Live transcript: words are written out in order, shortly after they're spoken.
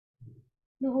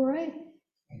All right.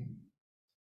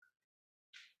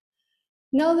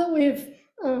 Now that we've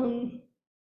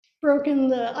broken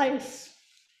the ice,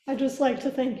 I'd just like to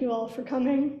thank you all for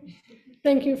coming.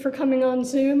 Thank you for coming on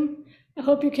Zoom. I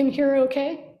hope you can hear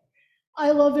okay. I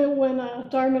love it when a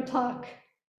Dharma talk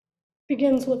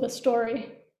begins with a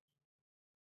story.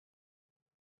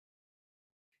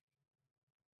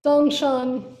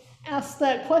 Dongshan asked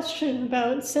that question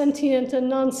about sentient and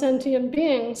non-sentient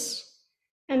beings,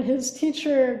 and his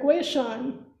teacher,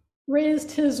 Guishan,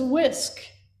 raised his whisk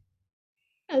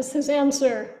as his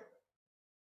answer.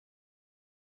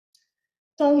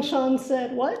 Dongshan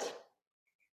said, "What?"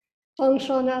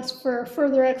 Dongshan asked for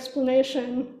further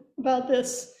explanation about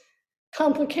this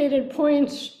complicated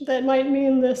point that might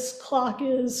mean this clock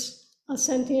is a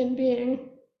sentient being.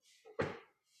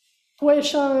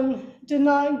 Guishan did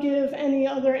not give any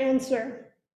other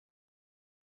answer.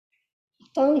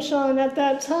 Dongshan at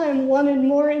that time wanted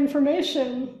more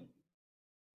information,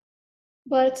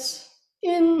 but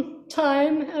in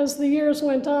time, as the years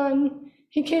went on,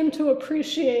 he came to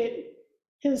appreciate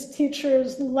his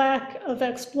teacher's lack of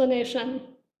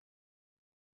explanation.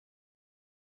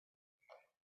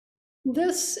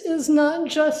 This is not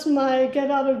just my get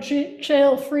out of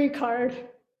jail free card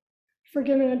for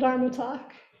giving a Dharma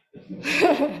talk,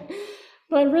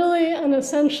 but really an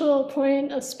essential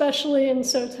point, especially in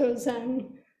Soto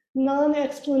Zen.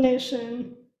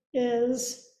 Non-explanation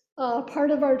is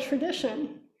part of our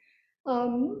tradition.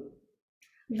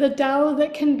 The Tao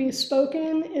that can be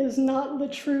spoken is not the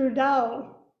true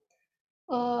Tao.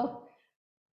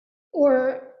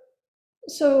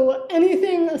 So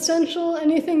anything essential,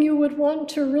 anything you would want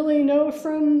to really know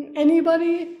from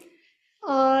anybody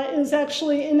is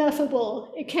actually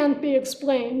ineffable. It can't be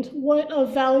explained. What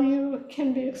of value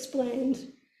can be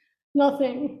explained?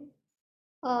 Nothing.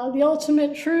 The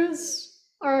ultimate truths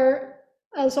are,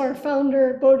 as our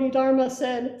founder Bodhidharma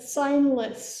said,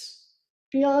 signless,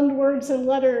 beyond words and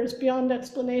letters, beyond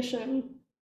explanation.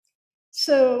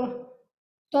 So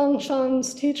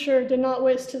Dongshan's teacher did not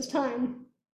waste his time.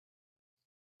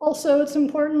 Also, it's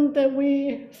important that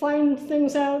we find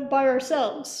things out by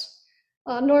ourselves.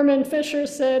 Norman Fisher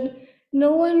said,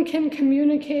 "No one can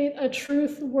communicate a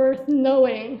truth worth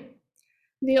knowing.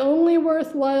 The only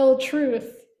worthwhile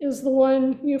truth is the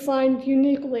one you find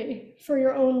uniquely for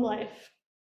your own life."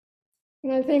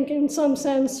 And I think in some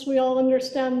sense, we all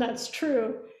understand that's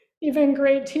true. Even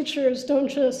great teachers don't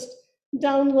just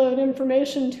download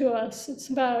information to us. It's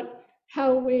about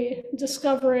how we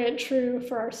discover it true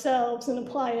for ourselves and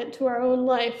apply it to our own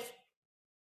life.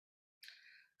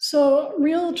 So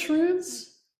real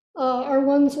truths are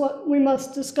ones what we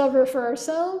must discover for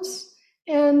ourselves,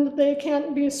 and they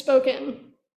can't be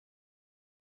spoken.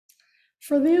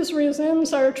 For these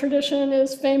reasons, our tradition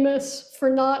is famous for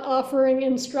not offering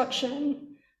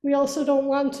instruction. We also don't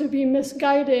want to be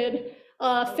misguided.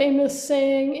 A famous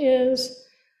saying is,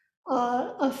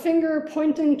 a finger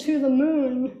pointing to the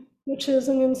moon, which is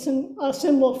a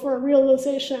symbol for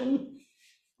realization.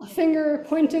 A finger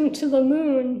pointing to the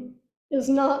moon is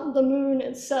not the moon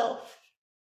itself.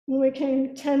 And we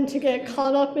can tend to get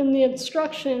caught up in the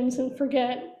instructions and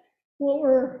forget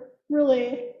what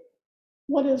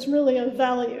is really of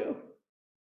value.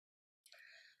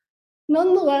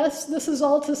 Nonetheless, this is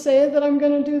all to say that I'm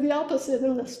going to do the opposite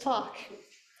in this talk.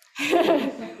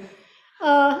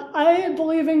 I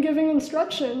believe in giving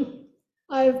instruction.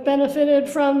 I've benefited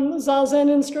from Zazen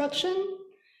instruction.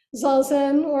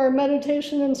 Zazen, or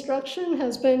meditation instruction,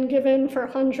 has been given for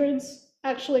hundreds,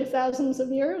 actually thousands of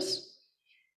years.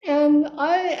 And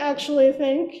I actually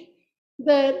think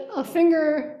that a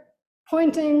finger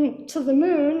pointing to the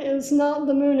moon is not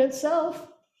the moon itself,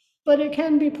 but it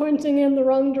can be pointing in the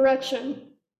wrong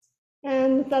direction.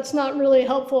 And that's not really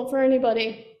helpful for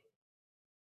anybody.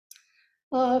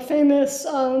 A famous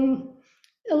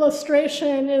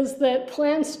illustration is that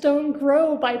plants don't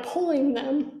grow by pulling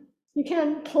them. You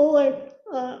can't pull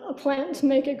a plant to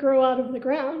make it grow out of the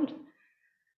ground.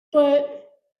 But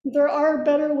there are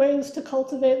better ways to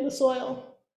cultivate the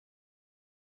soil.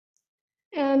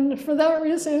 And for that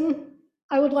reason,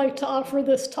 I would like to offer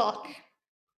this talk.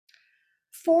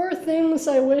 4 things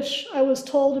I wish I was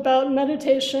told about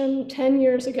meditation 10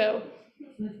 years ago.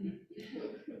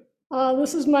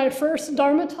 This is my first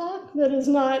Dharma talk that is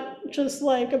not just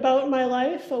like about my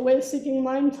life, a way-seeking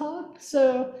mind talk.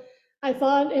 So I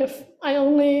thought if I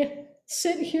only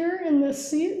sit here in this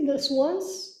seat this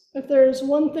once, if there's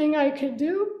one thing I could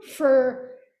do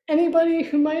for anybody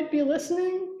who might be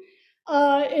listening,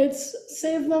 it's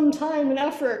save them time and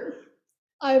effort.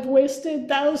 I've wasted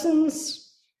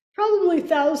thousands, probably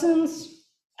thousands,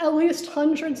 at least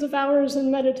hundreds of hours in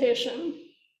meditation.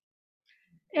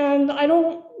 And I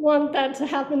don't want that to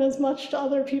happen as much to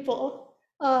other people.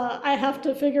 I have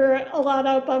to figure a lot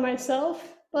out by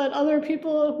myself, but other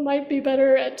people might be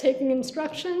better at taking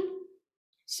instruction.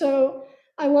 So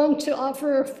I want to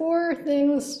offer 4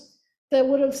 things that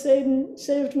would have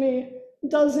saved me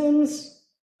dozens,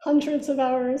 hundreds of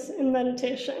hours in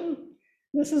meditation.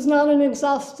 This is not an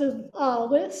exhaustive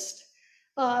list.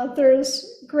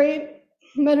 There's great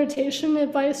meditation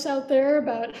advice out there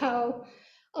about how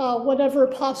whatever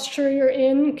posture you're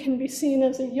in can be seen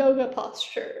as a yoga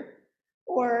posture,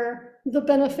 or the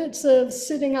benefits of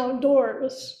sitting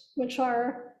outdoors, which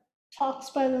are talks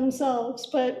by themselves.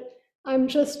 But I'm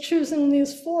just choosing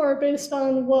these 4 based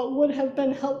on what would have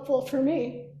been helpful for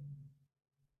me.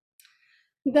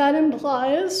 That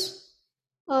implies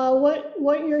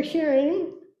what you're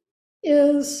hearing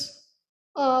is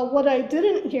what I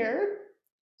didn't hear.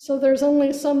 So there's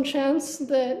only some chance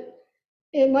that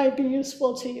it might be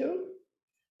useful to you.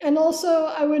 And also,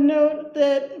 I would note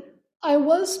that I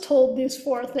was told these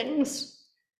 4 things.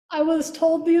 I was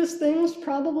told these things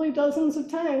probably dozens of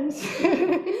times,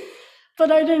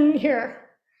 but I didn't hear.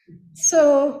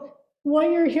 So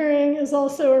what you're hearing is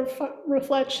also a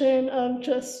reflection of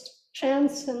just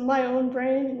chance and my own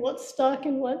brain and what stuck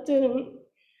and what didn't.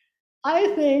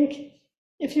 I think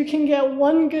if you can get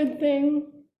one good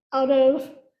thing out of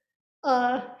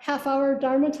a half-hour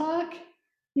Dharma talk,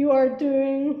 you are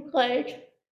doing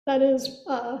that is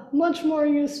much more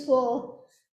useful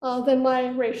than my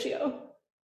ratio,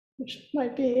 which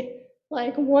might be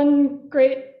like one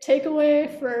great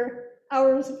takeaway for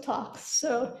hours of talks.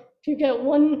 So if you get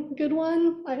one good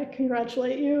one, I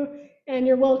congratulate you, and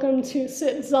you're welcome to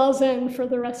sit zazen for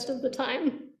the rest of the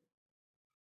time.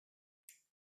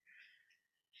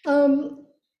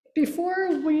 Before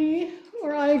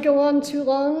I go on too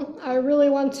long, I really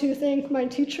want to thank my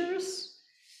teachers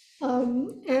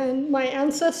and my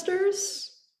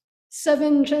ancestors,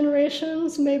 7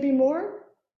 generations, maybe more,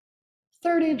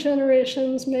 30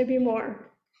 generations, maybe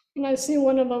more. And I see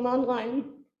one of them online.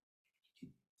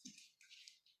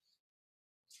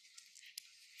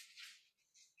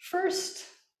 First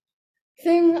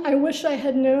thing I wish I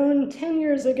had known 10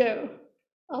 years ago.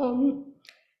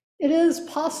 It is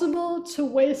possible to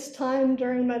waste time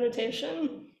during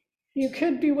meditation. You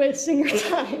could be wasting your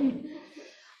time.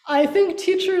 I think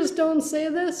teachers don't say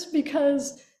this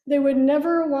because they would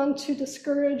never want to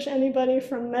discourage anybody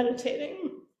from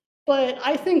meditating. But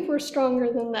I think we're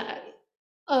stronger than that.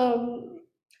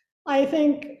 I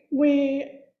think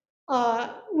we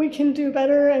can do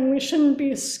better, and we shouldn't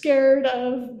be scared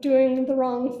of doing the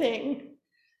wrong thing.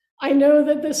 I know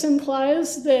that this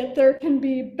implies that there can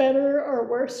be better or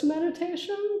worse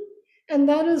meditation, and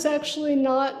that is actually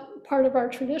not part of our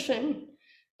tradition.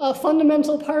 A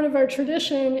fundamental part of our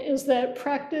tradition is that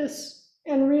practice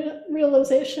and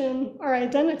realization are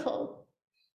identical.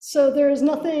 So there is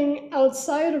nothing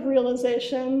outside of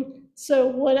realization. So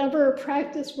whatever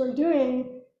practice we're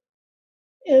doing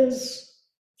is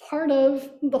part of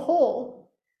the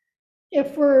whole.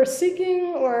 If we're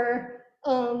seeking or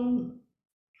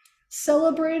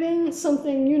celebrating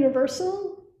something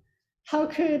universal, how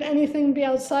could anything be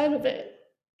outside of it?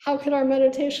 How could our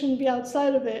meditation be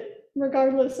outside of it,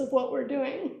 regardless of what we're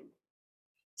doing?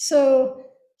 So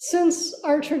since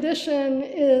our tradition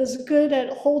is good at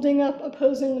holding up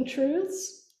opposing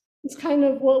truths, it's kind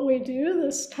of what we do,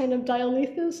 this kind of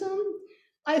dialethism,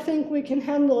 I think we can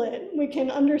handle it. We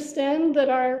can understand that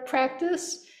our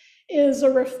practice is a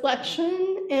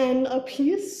reflection and a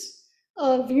piece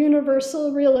of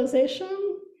universal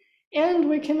realization, and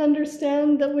we can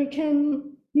understand that we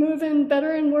can move in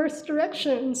better and worse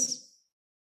directions.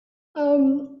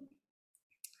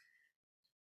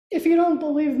 If you don't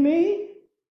believe me,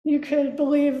 you could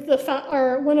believe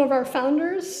one of our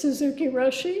founders, Suzuki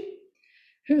Roshi,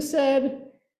 who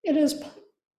said, "It is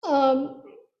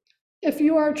if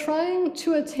you are trying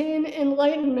to attain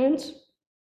enlightenment,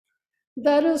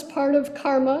 that is part of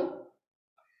karma.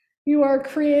 You are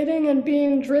creating and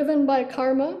being driven by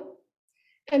karma,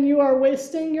 and you are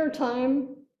wasting your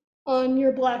time on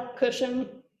your black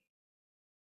cushion."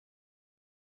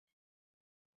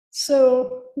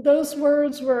 So those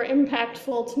words were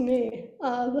impactful to me.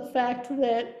 The fact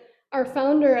that our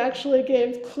founder actually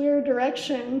gave clear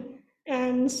direction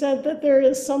and said that there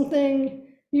is something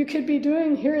you could be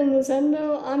doing here in the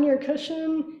Zendo on your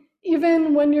cushion,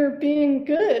 even when you're being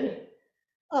good,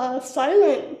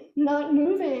 silent, not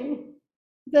moving,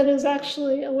 that is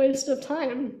actually a waste of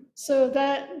time. So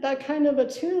that kind of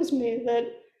attunes me that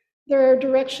there are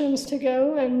directions to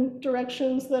go and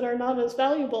directions that are not as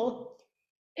valuable.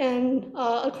 And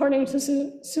according to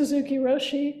Suzuki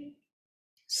Roshi,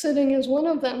 sitting is one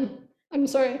of them.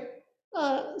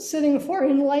 sitting for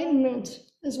enlightenment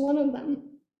is one of them.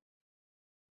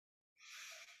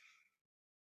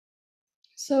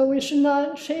 So we should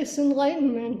not chase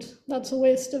enlightenment. That's a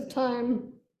waste of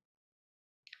time.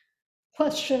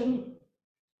 Question,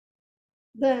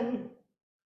 then.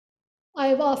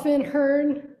 I've often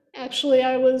heard, actually,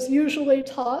 I was usually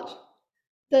taught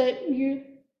that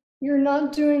you're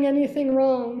not doing anything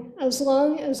wrong as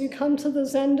long as you come to the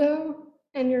Zendo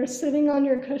and you're sitting on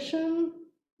your cushion.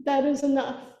 That is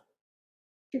enough.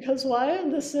 Because why?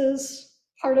 This is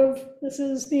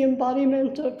the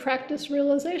embodiment of practice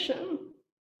realization.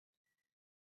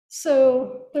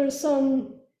 So there's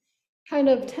some kind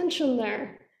of tension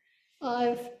there.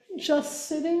 Just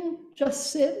sitting,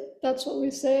 just sit, that's what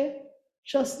we say.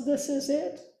 Just this is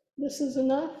it, this is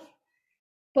enough.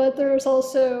 But there's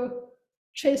also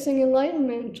chasing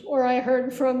enlightenment, or I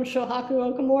heard from Shohaku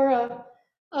Okamura,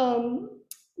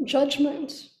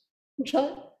 judgment,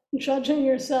 judging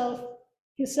yourself,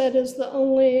 he said, is the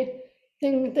only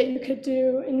thing that you could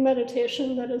do in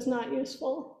meditation that is not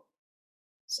useful.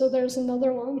 So there's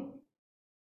another one.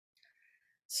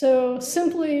 So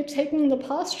simply taking the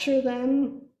posture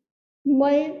then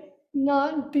might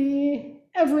not be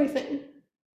everything.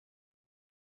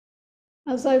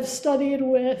 As I've studied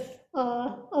with,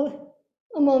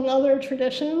 among other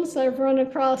traditions, I've run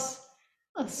across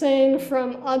a saying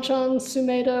from Ajahn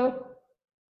Sumedho: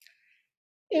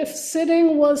 if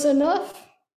sitting was enough,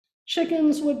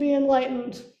 chickens would be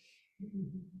enlightened.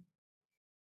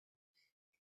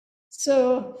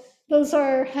 So those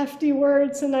are hefty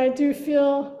words, and I do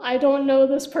feel, I don't know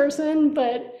this person,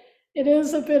 but it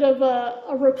is a bit of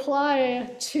a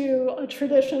reply to a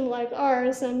tradition like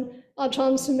ours, and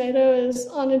Ajahn Sumedho is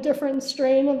on a different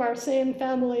strain of our same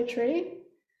family tree.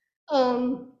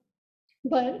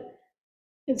 But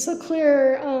it's a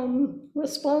clear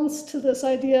response to this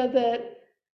idea that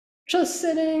just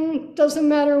sitting, doesn't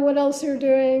matter what else you're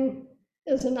doing,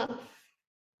 is enough.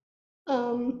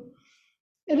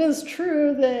 It is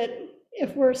true that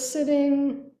if we're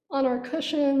sitting on our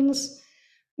cushions,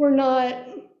 we're not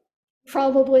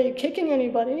probably kicking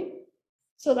anybody,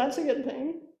 so that's a good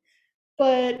thing.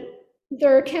 But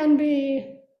there can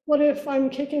be, what if I'm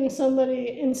kicking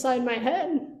somebody inside my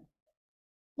head,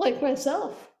 like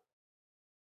myself?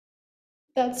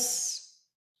 That's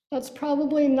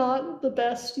probably not the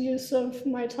best use of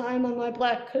my time on my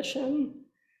black cushion.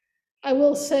 I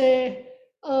will say,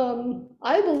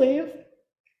 I believe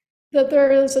that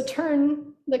there is a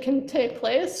turn that can take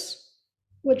place,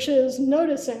 which is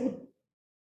noticing.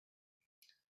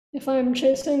 If I'm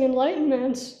chasing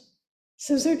enlightenment,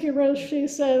 Suzuki Roshi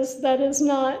says that is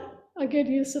not a good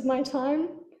use of my time.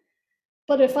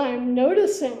 But if I'm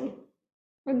noticing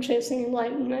I'm chasing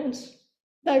enlightenment,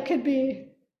 that could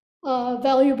be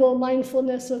valuable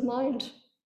mindfulness of mind.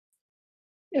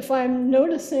 If I'm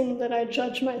noticing that I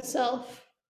judge myself,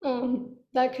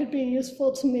 that could be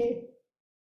useful to me.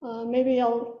 Maybe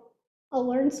I'll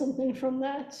learn something from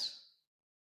that.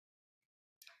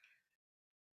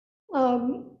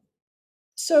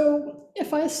 So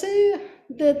if I say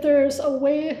that there's a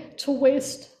way to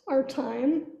waste our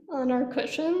time on our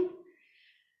cushion,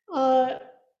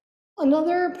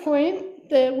 another point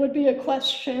that would be a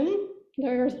question,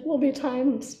 there will be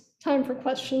time for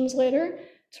questions later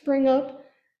to bring up.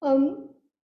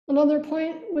 Another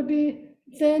point would be,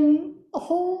 then a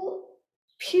whole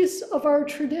piece of our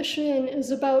tradition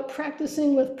is about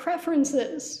practicing with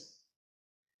preferences.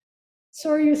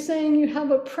 So are you saying you have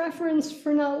a preference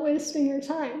for not wasting your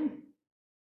time?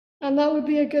 And that would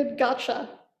be a good gotcha.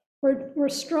 We're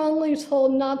strongly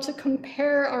told not to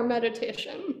compare our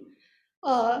meditation.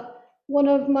 One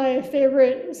of my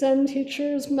favorite Zen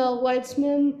teachers, Mel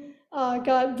Weitzman,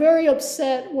 got very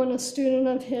upset when a student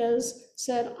of his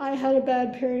said, I had a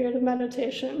bad period of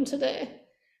meditation today.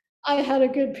 I had a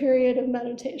good period of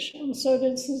meditation. So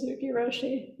did Suzuki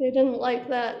Roshi. They didn't like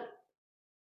that.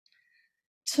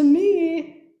 To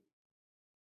me,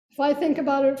 if I think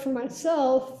about it for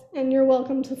myself, and you're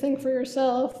welcome to think for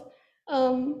yourself,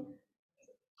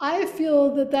 I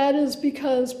feel that that is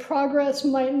because progress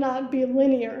might not be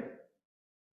linear.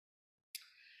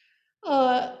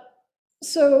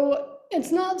 So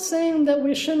it's not saying that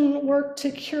we shouldn't work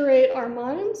to curate our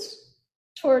minds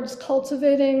towards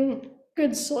cultivating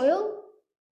good soil,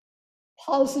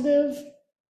 positive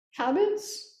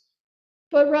habits,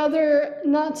 but rather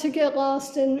not to get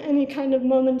lost in any kind of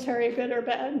momentary good or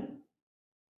bad.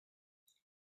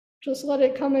 Just let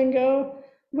it come and go.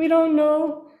 We don't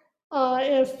know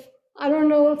I don't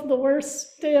know if the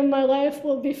worst day of my life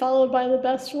will be followed by the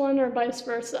best one or vice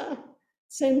versa.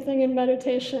 Same thing in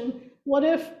meditation. what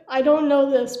if, I don't know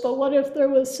this, but what if there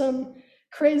was some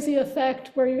crazy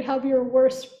effect where you have your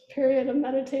worst period of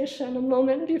meditation a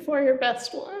moment before your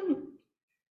best one?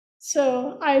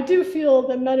 So I do feel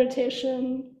that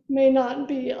meditation may not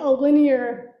be a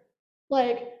linear,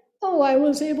 like, oh, I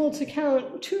was able to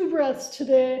count 2 breaths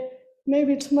today,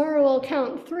 maybe tomorrow I'll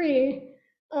count 3.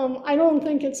 I don't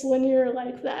think it's linear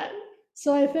like that.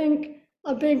 So I think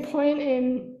a big point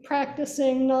in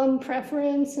practicing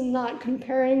non-preference and not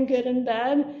comparing good and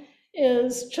bad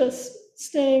is just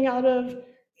staying out of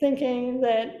thinking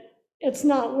that it's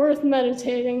not worth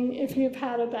meditating if you've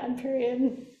had a bad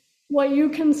period. What you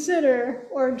consider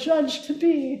or judge to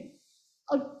be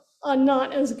a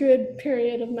not as good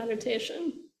period of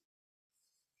meditation.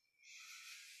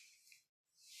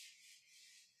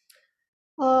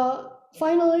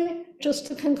 Finally, just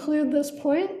to conclude this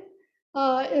point,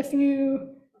 if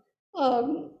you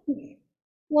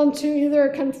want to either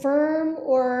confirm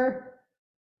or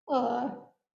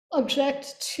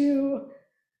object to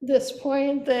this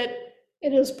point that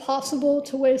it is possible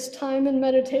to waste time in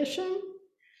meditation,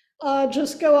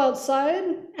 just go outside,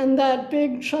 and that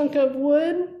big chunk of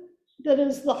wood that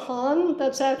is the Han,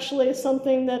 that's actually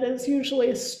something that is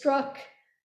usually struck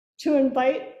to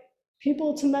invite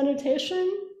people to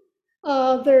meditation.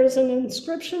 There's an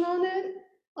inscription on it.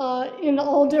 In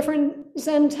all different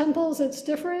Zen temples, it's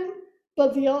different,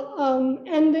 but the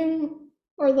ending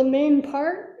or the main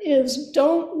part is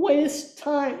don't waste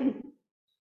time.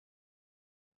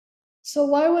 So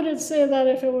why would it say that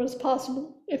if it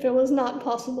was not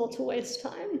possible to waste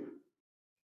time?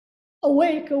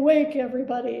 Awake, awake,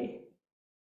 everybody.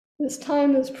 This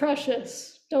time is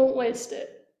precious. Don't waste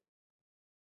it.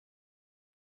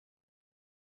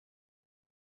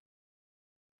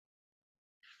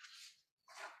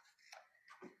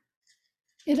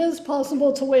 It is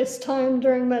possible to waste time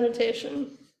during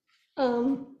meditation.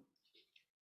 But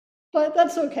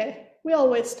that's okay. We all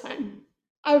waste time.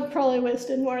 I've probably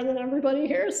wasted more than everybody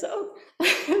here, so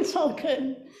it's all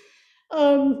good.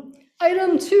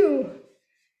 Item 2,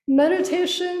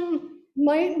 meditation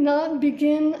might not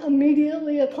begin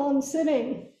immediately upon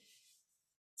sitting.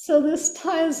 So this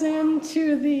ties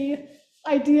into the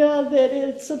idea that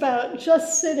it's about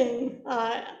just sitting.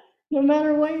 No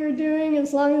matter what you're doing,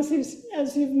 as long as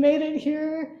you've made it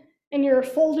here and you're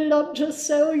folded up just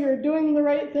so, you're doing the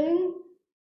right thing.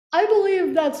 I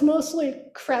believe that's mostly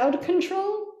crowd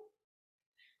control.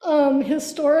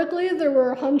 Historically, there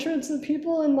were hundreds of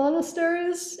people in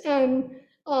monasteries, and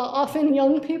often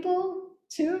young people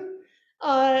too.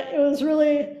 It was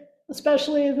really,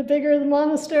 especially the bigger the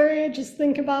monastery, just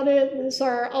think about it, these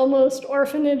are almost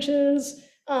orphanages.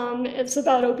 It's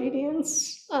about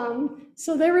obedience.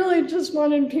 So they really just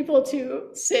wanted people to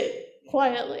sit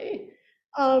quietly.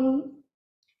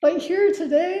 But here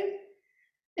today,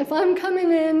 if I'm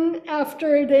coming in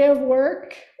after a day of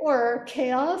work or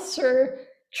chaos or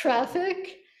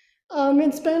traffic,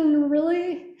 it's been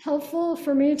really helpful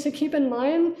for me to keep in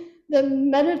mind that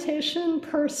meditation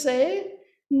per se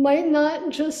might not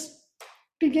just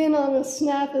begin on a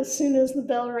snap as soon as the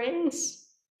bell rings.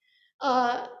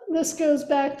 This goes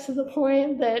back to the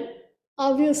point that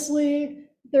obviously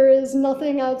there is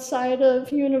nothing outside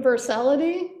of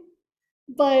universality,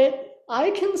 but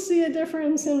I can see a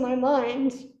difference in my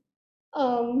mind,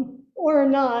 or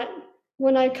not,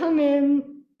 when I come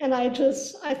in and I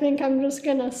think I'm just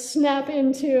gonna snap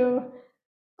into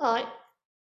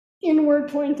inward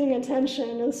pointing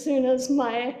attention as soon as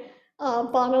my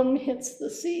bottom hits the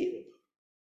seat.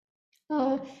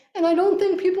 And I don't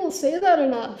think people say that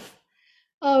enough.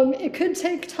 It could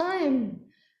take time.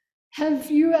 Have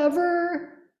you ever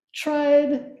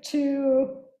tried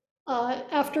to,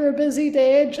 after a busy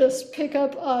day, just pick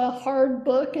up a hard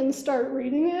book and start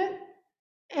reading it?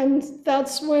 And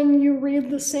that's when you read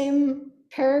the same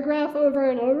paragraph over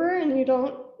and over and you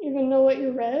don't even know what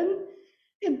you read?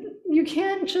 You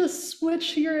can't just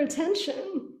switch your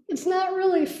attention. It's not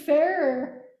really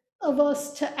fair of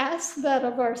us to ask that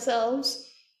of ourselves,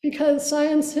 because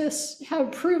scientists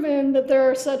have proven that there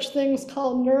are such things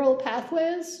called neural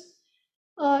pathways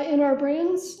in our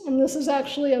brains. And this is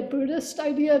actually a Buddhist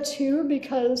idea too,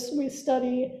 because we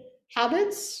study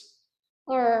habits,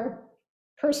 our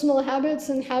personal habits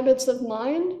and habits of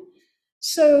mind.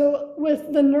 So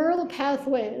with the neural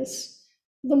pathways,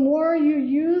 the more you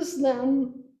use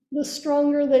them, the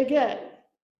stronger they get.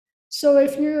 So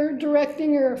if you're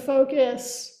directing your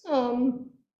focus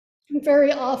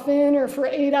very often or for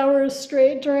 8 hours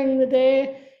straight during the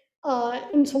day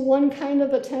into one kind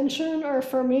of attention, or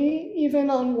for me,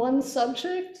 even on one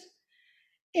subject,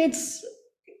 it's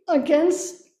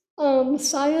against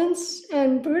science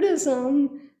and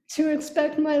Buddhism to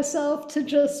expect myself to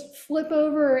just flip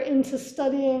over into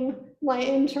studying my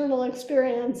internal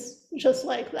experience just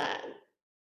like that.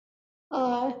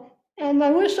 And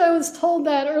I wish I was told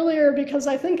that earlier, because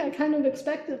I think I kind of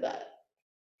expected that.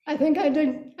 I think I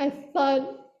did. I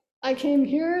thought, I came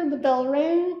here, the bell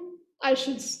rang,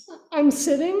 I'm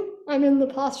sitting, I'm in the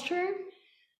posture.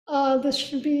 This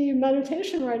should be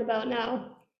meditation right about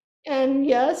now. And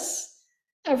yes,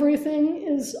 everything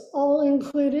is all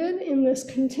included in this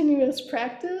continuous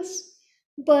practice.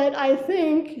 But I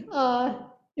think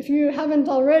if you haven't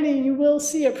already, you will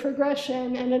see a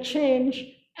progression and a change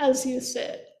as you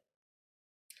sit.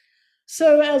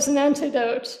 So as an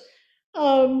antidote,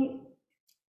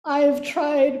 I've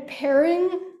tried pairing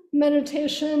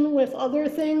meditation with other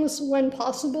things when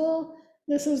possible.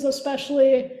 This is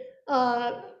especially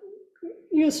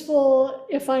useful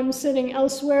if I'm sitting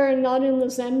elsewhere and not in the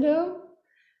Zendo.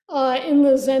 In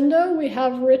the Zendo, we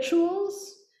have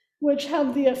rituals which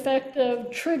have the effect of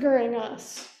triggering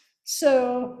us.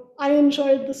 So I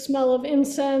enjoyed the smell of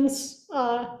incense.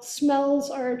 Smells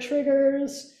are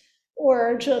triggers,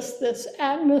 or just this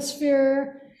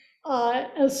atmosphere.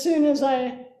 As soon as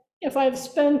if I've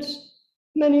spent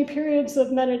many periods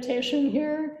of meditation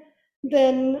here,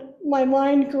 then my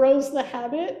mind grows the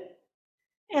habit,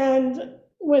 and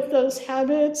with those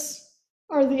habits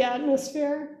are the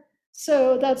atmosphere.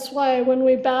 So that's why when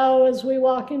we bow as we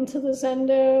walk into the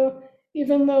Zendo,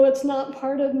 even though it's not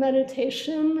part of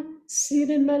meditation,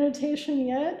 seated meditation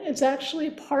yet, it's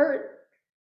actually part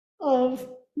of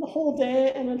the whole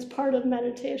day, and it's part of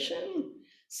meditation.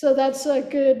 So that's a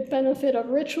good benefit of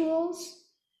rituals.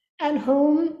 At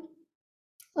home,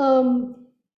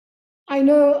 I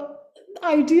know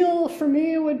ideal for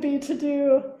me would be to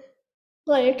do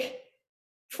like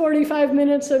 45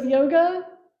 minutes of yoga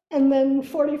and then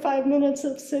 45 minutes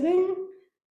of sitting.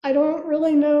 I don't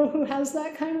really know who has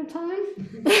that kind of time.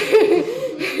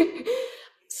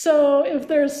 So if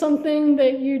there's something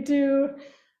that you do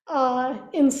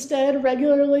instead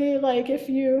regularly, like if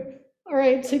you, all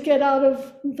right, to get out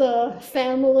of the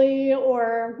family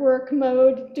or work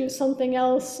mode, do something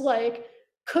else like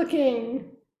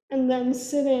cooking and then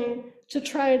sitting, to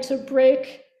try to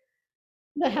break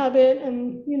the habit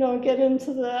and, you know, get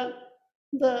into the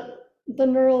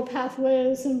neural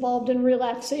pathways involved in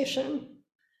relaxation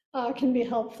can be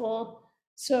helpful.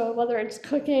 So whether it's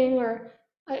cooking or,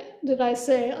 did I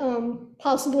say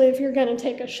possibly if you're going to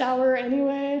take a shower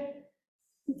anyway,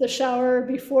 the shower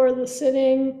before the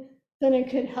sitting, then it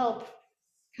could help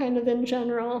kind of in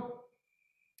general.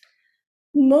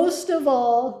 Most of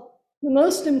all, the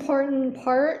most important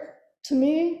part to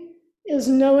me is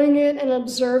knowing it and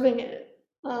observing it.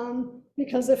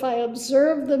 Because if I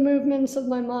observe the movements of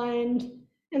my mind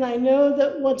and I know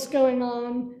that what's going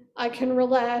on, I can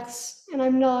relax and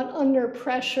I'm not under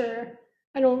pressure.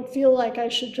 I don't feel like I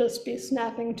should just be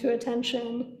snapping to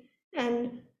attention.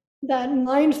 And that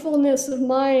mindfulness of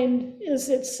mind is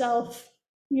itself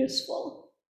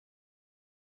useful.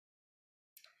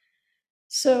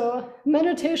 So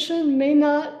meditation may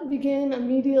not begin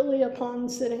immediately upon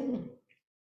sitting.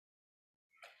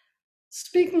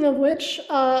 Speaking of which,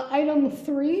 item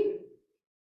 3,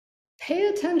 pay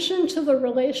attention to the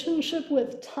relationship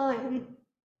with time.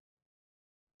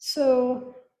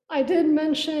 So I did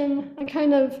mention, I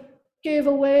kind of gave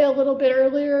away a little bit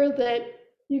earlier that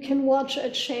you can watch a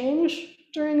change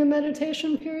during a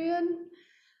meditation period.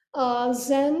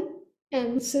 Zen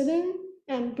and sitting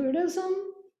and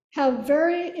Buddhism have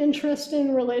very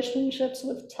interesting relationships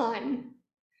with time.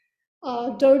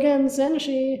 Dogen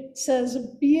Zenji says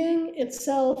being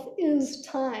itself is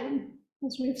time,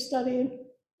 as we've studied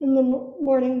in the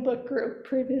morning book group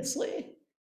previously.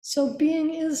 So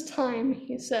being is time,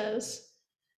 he says.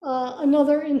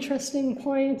 Another interesting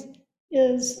point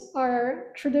is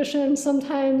our tradition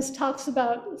sometimes talks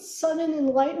about sudden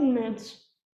enlightenment,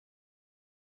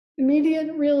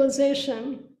 immediate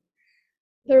realization.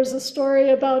 There's a story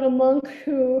about a monk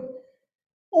who,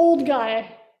 old guy,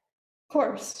 of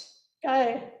course,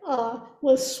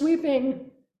 was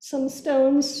sweeping some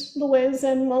stones the way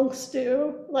Zen monks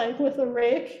do, like with a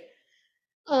rake,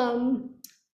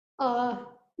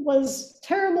 was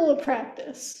terrible at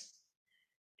practice.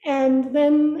 And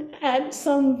then at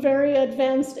some very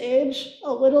advanced age,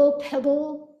 a little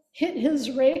pebble hit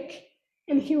his rake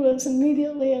and he was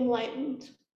immediately enlightened.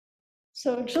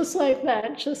 So just like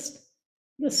that, just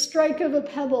the strike of a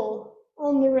pebble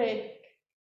on the rake,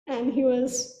 and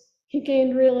he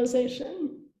gained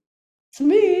realization. To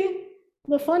me,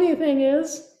 the funny thing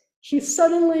is, he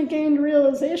suddenly gained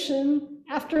realization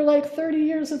after like 30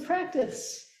 years of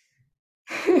practice.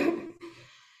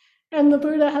 And the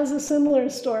Buddha has a similar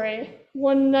story.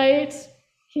 one night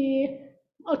he,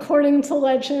 according to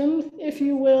legend, if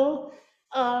you will,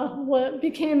 what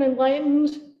became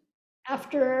enlightened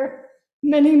after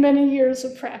many, many years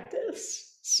of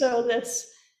practice. So this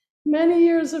many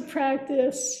years of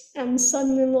practice and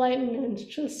sudden enlightenment,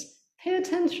 just pay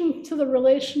attention to the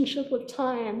relationship with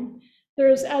time.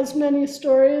 There's as many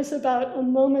stories about a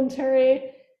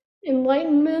momentary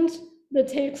enlightenment that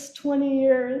takes 20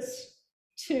 years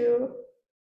to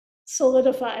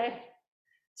solidify.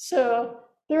 So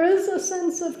there is a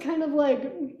sense of kind of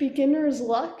like beginner's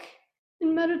luck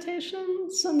in meditation.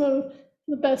 Some of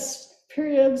the best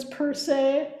periods per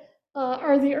se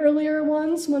are the earlier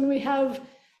ones when we have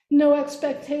no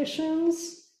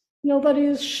expectations.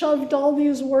 Nobody's shoved all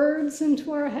these words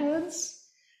into our heads.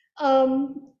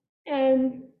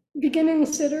 And beginning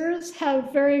sitters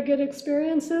have very good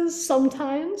experiences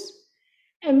sometimes.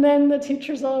 And then the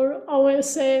teachers always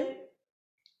say,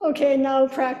 okay, now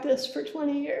practice for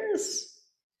 20 years.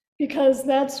 Because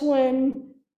that's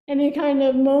when any kind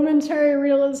of momentary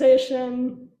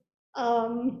realization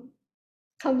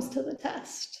comes to the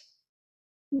test.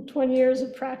 20 years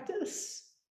of practice.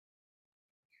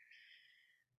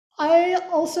 I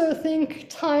also think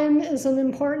time is an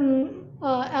important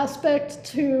aspect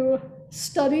to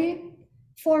study,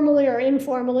 formally or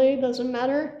informally, doesn't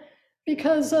matter,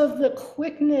 because of the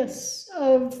quickness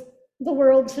of the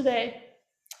world today.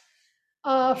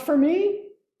 For me,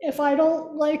 if I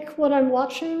don't like what I'm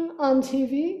watching on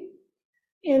TV,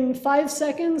 in 5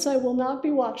 seconds, I will not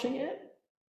be watching it.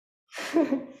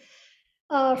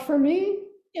 For me,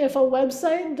 if a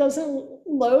website doesn't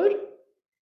load,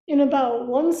 in about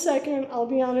 1 second, I'll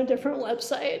be on a different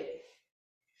website.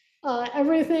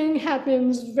 Everything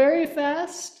happens very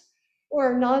fast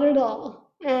or not at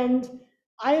all. And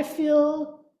I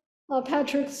feel,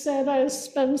 Patrick said I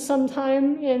spent some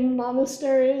time in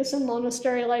monasteries and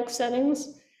monastery-like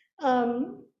settings,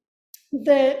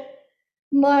 that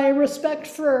my respect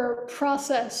for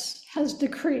process has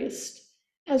decreased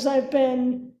as I've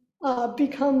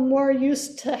become more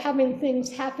used to having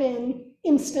things happen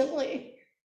instantly.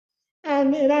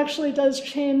 And it actually does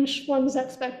change one's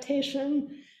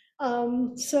expectation.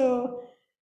 So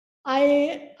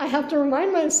I have to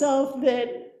remind myself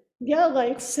that, yeah,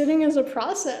 like sitting is a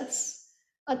process.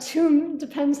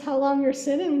 Depends how long you're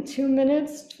sitting, 2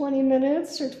 minutes, 20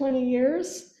 minutes, or 20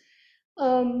 years.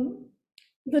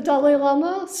 The Dalai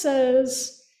Lama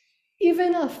says,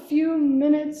 even a few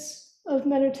minutes of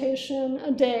meditation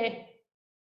a day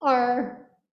are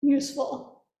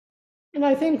useful. And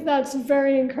I think that's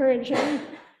very encouraging.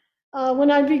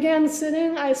 When I began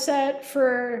sitting, I sat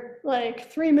for like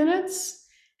 3 minutes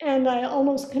and I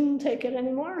almost couldn't take it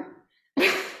anymore.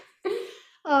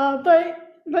 But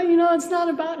you know, it's not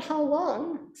about how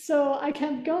long. So I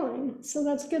kept going. So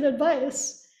that's good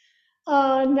advice.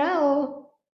 Now,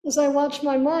 as I watch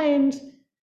my mind,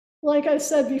 like I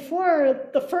said before,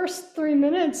 the first 3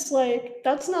 minutes, like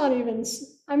that's not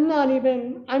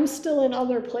even, I'm still in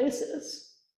other places.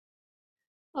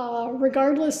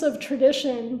 Regardless of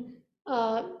tradition,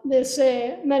 they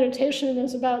say meditation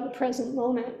is about the present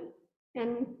moment.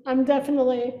 And I'm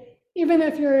definitely, even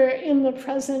if you're in the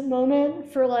present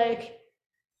moment for like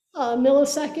a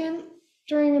millisecond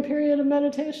during a period of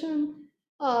meditation,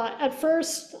 at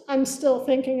first I'm still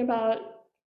thinking about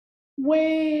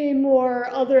way more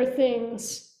other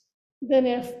things than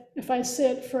if I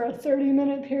sit for a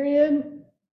 30-minute period.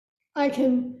 I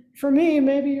can, for me,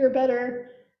 maybe you're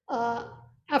better,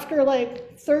 after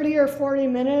like 30 or 40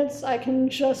 minutes, I can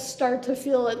just start to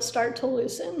feel it start to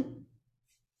loosen.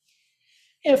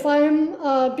 If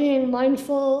I'm being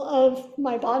mindful of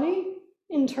my body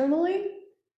internally,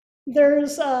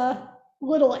 there's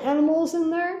little animals in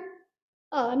there,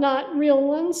 not real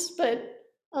ones, but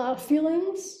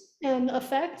feelings and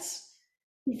effects.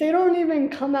 They don't even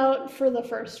come out for the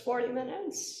first 40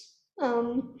 minutes.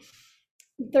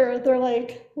 They're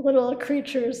like little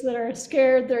creatures that are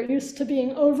scared. They're used to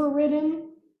being overridden.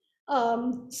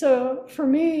 So for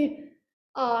me,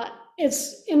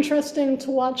 it's interesting to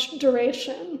watch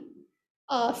duration.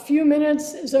 A few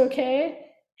minutes is okay,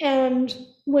 and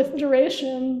with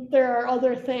duration, there are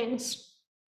other things.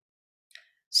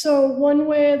 So one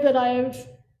way that I've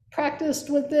practiced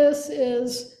with this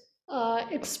is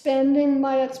expanding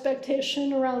my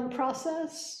expectation around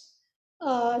process.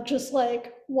 Just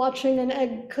like watching an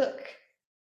egg cook.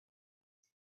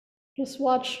 Just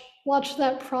watch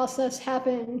that process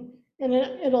happen, and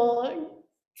it'll,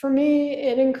 for me,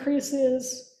 it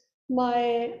increases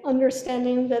my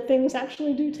understanding that things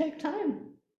actually do take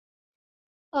time.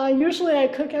 Usually I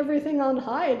cook everything on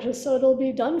high just so it'll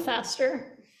be done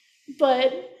faster,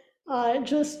 but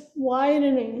just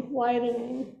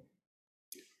widening.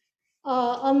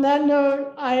 On that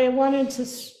note, I wanted to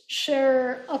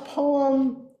share a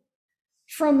poem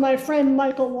from my friend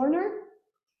Michael Warner,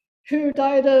 who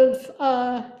died of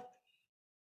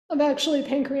actually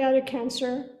pancreatic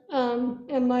cancer.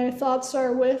 And my thoughts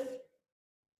are with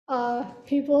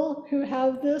people who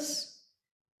have this,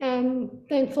 and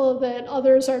thankful that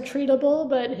others are treatable,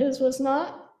 but his was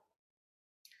not.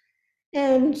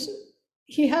 And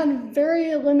he had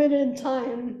very limited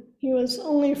time. He was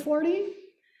only 40,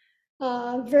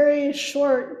 very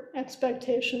short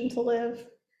expectation to live.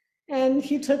 And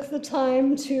he took the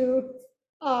time to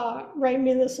write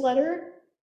me this letter,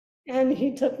 and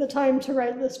he took the time to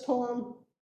write this poem.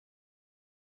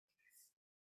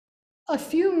 A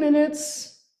few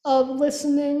minutes of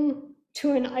listening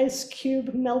to an ice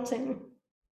cube melting.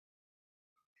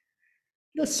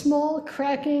 The small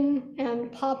cracking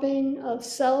and popping of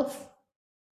self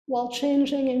while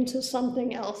changing into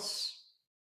something else,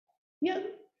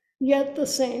 yet the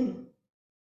same.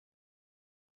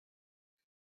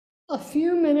 A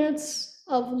few minutes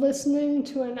of listening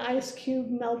to an ice cube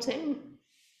melting.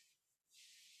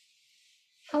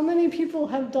 How many people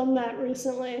have done that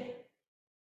recently?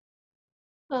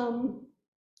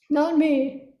 Not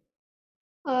me.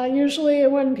 Usually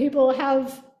when people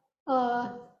have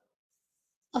a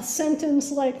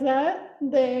sentence like that,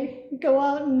 they go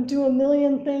out and do a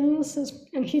million things,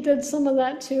 and he did some of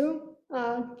that too.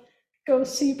 Go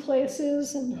see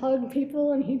places and hug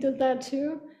people, and he did that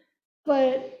too.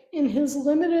 But in his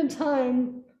limited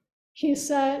time, he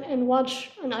sat and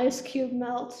watched an ice cube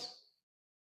melt.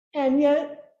 And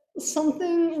yet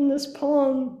something in this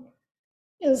poem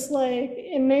is like,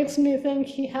 it makes me think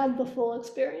he had the full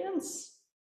experience.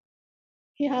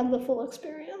 He had the full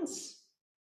experience.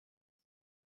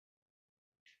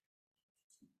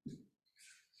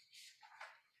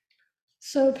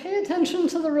 So pay attention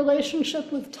to the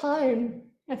relationship with time,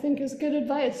 I think, is good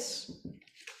advice.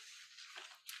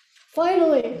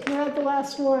 Finally, we're at the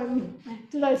last one.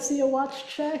 Did I see a watch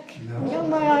check? No. I got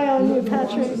my eye on you,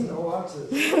 Patrick. No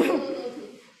watches.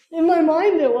 In my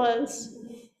mind, it was.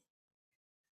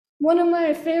 One of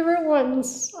my favorite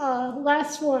ones,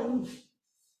 last one.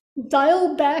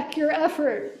 Dial back your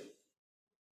effort.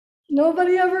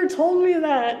 Nobody ever told me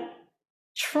that.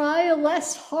 Try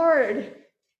less hard.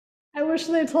 I wish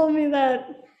they told me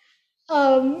that.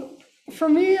 For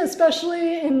me,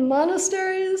 especially in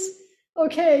monasteries,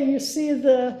 okay, you see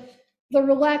the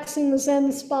relaxing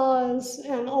Zen spas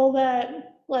and all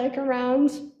that, like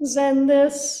around. Zen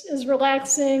this is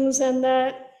relaxing, Zen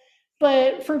that.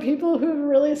 But for people who've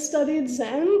really studied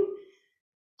Zen,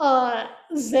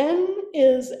 Zen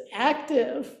is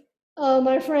active.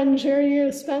 My friend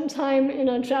Jerry spent time in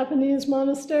a Japanese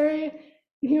monastery,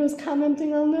 and he was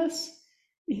commenting on this.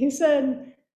 He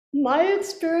said, my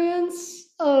experience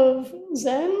of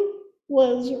Zen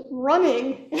was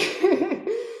running,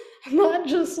 not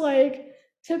just like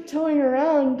tiptoeing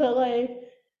around, but like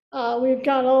we've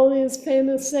got all these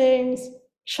famous sayings,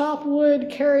 chop wood,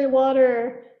 carry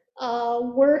water,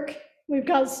 work. We've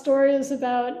got stories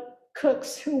about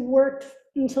cooks who worked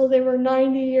until they were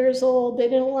 90 years old. They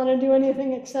didn't want to do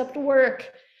anything except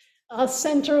work. A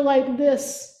center like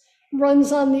this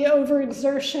runs on the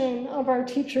overexertion of our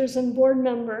teachers and board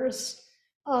members.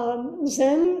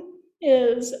 Zen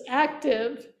is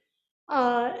active,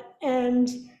 and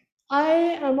I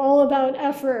am all about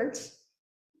effort,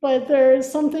 but there's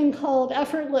something called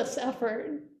effortless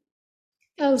effort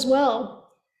as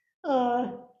well,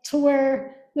 to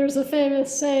where there's a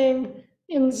famous saying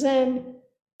in Zen,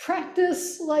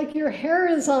 practice like your hair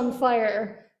is on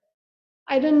fire.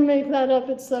 I didn't make that up,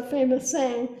 it's the famous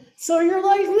saying. So you're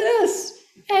like this,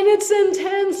 and it's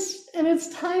intense, and it's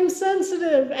time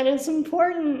sensitive, and it's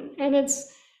important, and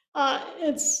it's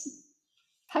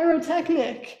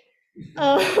pyrotechnic.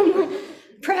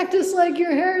 Practice like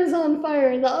your hair is on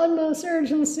fire, the utmost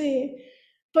urgency.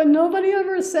 But nobody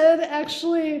ever said,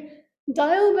 actually,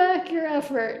 dial back your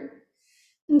effort.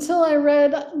 Until I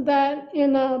read that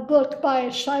in a book by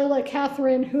Shyla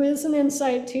Catherine, who is an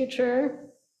insight teacher,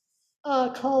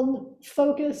 called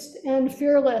Focused and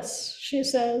Fearless. She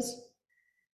says,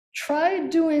 try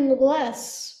doing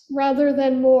less rather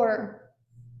than more.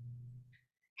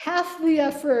 Half the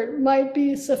effort might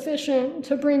be sufficient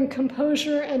to bring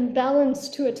composure and balance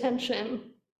to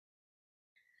attention.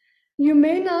 You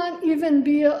may not even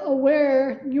be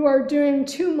aware you are doing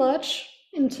too much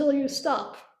until you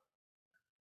stop.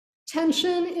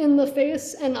 Tension in the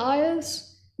face and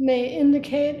eyes may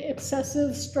indicate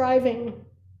excessive striving.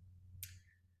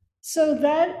 So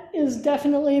that is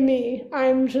definitely me.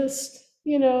 I'm just,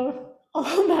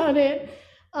 all about it.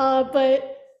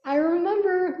 But I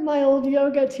remember my old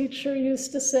yoga teacher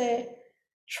used to say,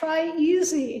 try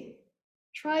easy.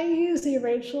 Try easy,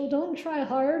 Rachel. Don't try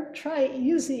hard, try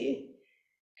easy.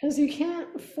 Because you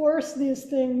can't force these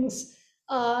things.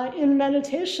 In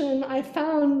meditation, I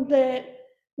found that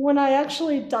when I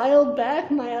actually dialed back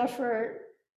my effort,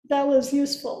 that was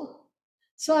useful.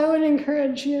 So I would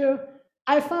encourage you,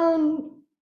 I found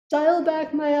dial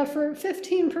back my effort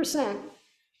 15%.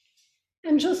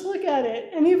 And just look at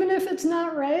it. And even if it's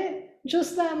not right,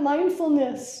 just that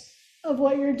mindfulness of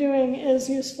what you're doing is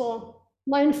useful.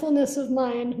 Mindfulness of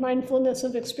mind, mindfulness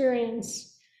of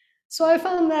experience. So I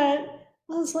found that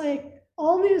I was like,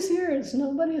 all these years,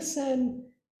 nobody said,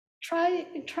 try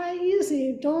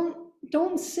easy.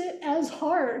 Don't sit as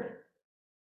hard.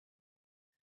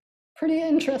 Pretty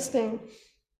interesting.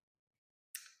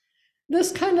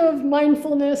 This kind of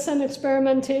mindfulness and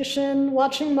experimentation,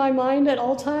 watching my mind at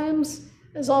all times,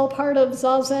 is all part of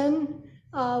Zazen,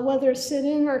 whether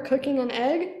sitting or cooking an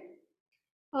egg.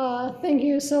 Thank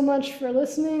you so much for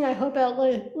listening. I hope at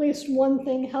least one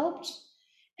thing helped.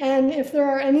 And if there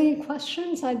are any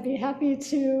questions, I'd be happy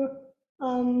to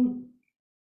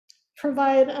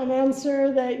provide an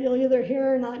answer that you'll either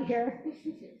hear or not hear.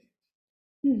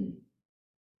 And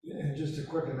just a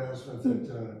quick announcement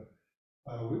that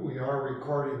we are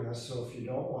recording this, so if you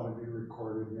don't want to be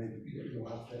recorded, maybe you'll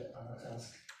have to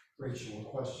ask Rachel a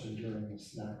question during the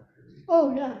snack period.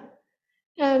 Oh, yeah.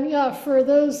 And yeah, for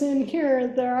those in here,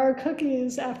 there are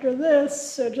cookies after this,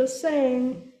 so just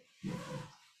saying.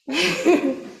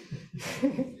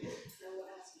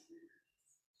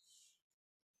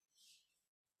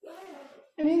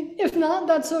 I mean, if not,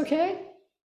 that's okay.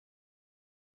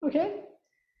 Okay?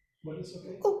 What is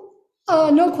okay? Oh,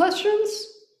 no questions?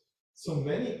 So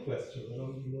many questions. I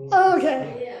don't know. Oh,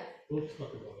 okay. Yeah. We'll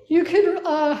talk about it. You could,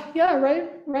 yeah,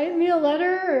 write me a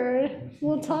letter, or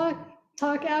we'll talk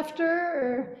after,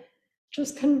 or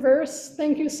just converse.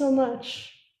 Thank you so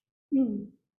much.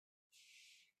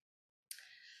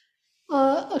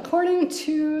 According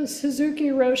to Suzuki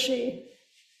Roshi,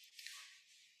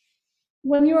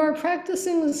 when you are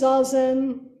practicing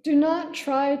Zazen, do not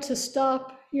try to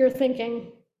stop your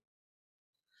thinking.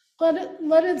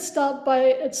 Let it stop by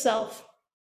itself.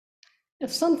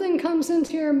 If something comes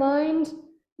into your mind,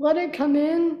 let it come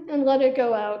in and let it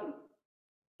go out.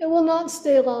 It will not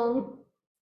stay long.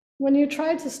 When you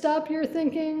try to stop your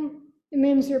thinking, it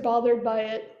means you're bothered by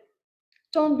it.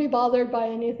 Don't be bothered by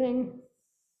anything.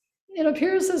 It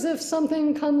appears as if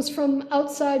something comes from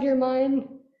outside your mind,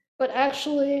 but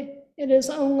actually it is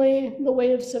only the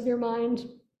waves of your mind.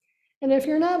 And if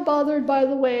you're not bothered by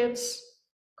the waves,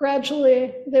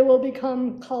 gradually they will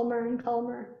become calmer and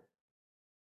calmer.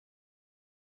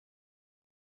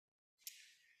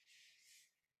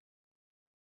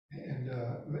 And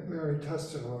Mary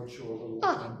Tustin wrote you a little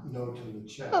note in the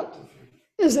chat. Oh,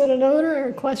 is it a note or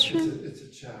a question? It's a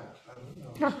chat. I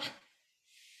don't know.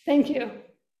 Thank you.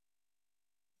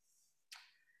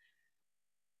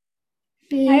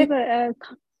 I have a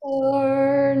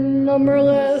Are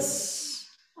numberless,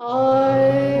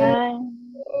 I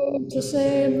hope to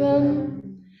save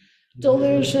them.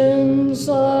 Delusions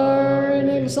are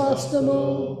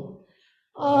inexhaustible,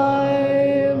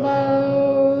 I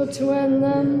vow to end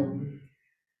them.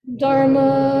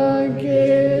 Dharma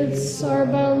gates are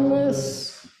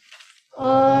boundless,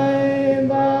 I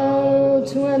vow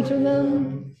to enter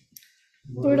them.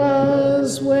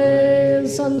 Buddha's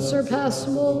ways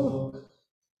unsurpassable,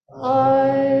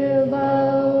 I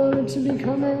vow to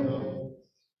become it.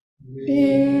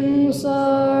 Beings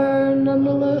are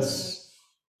numberless,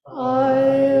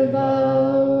 I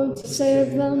vow to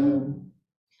save them.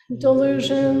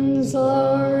 Delusions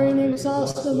are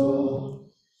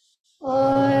inexhaustible,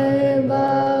 I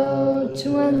vow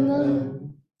to end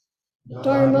them.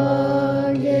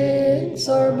 Dharma gates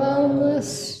are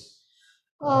boundless,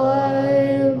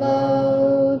 I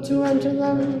vow to enter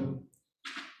them.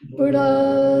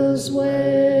 Buddha's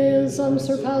way is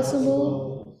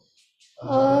unsurpassable,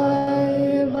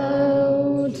 I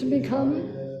vow to become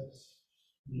it.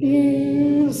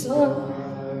 Beings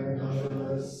are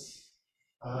numberless,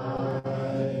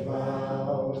 I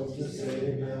vow to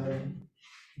save them.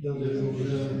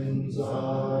 Delusions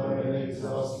are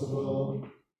inexhaustible,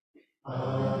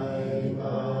 I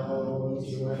vow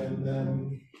to end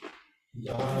them.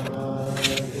 Dharma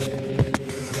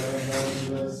gates are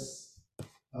boundless,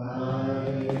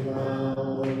 I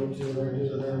vow to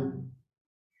enter them.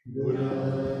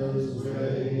 Buddha's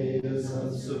way is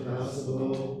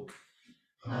unsurpassable,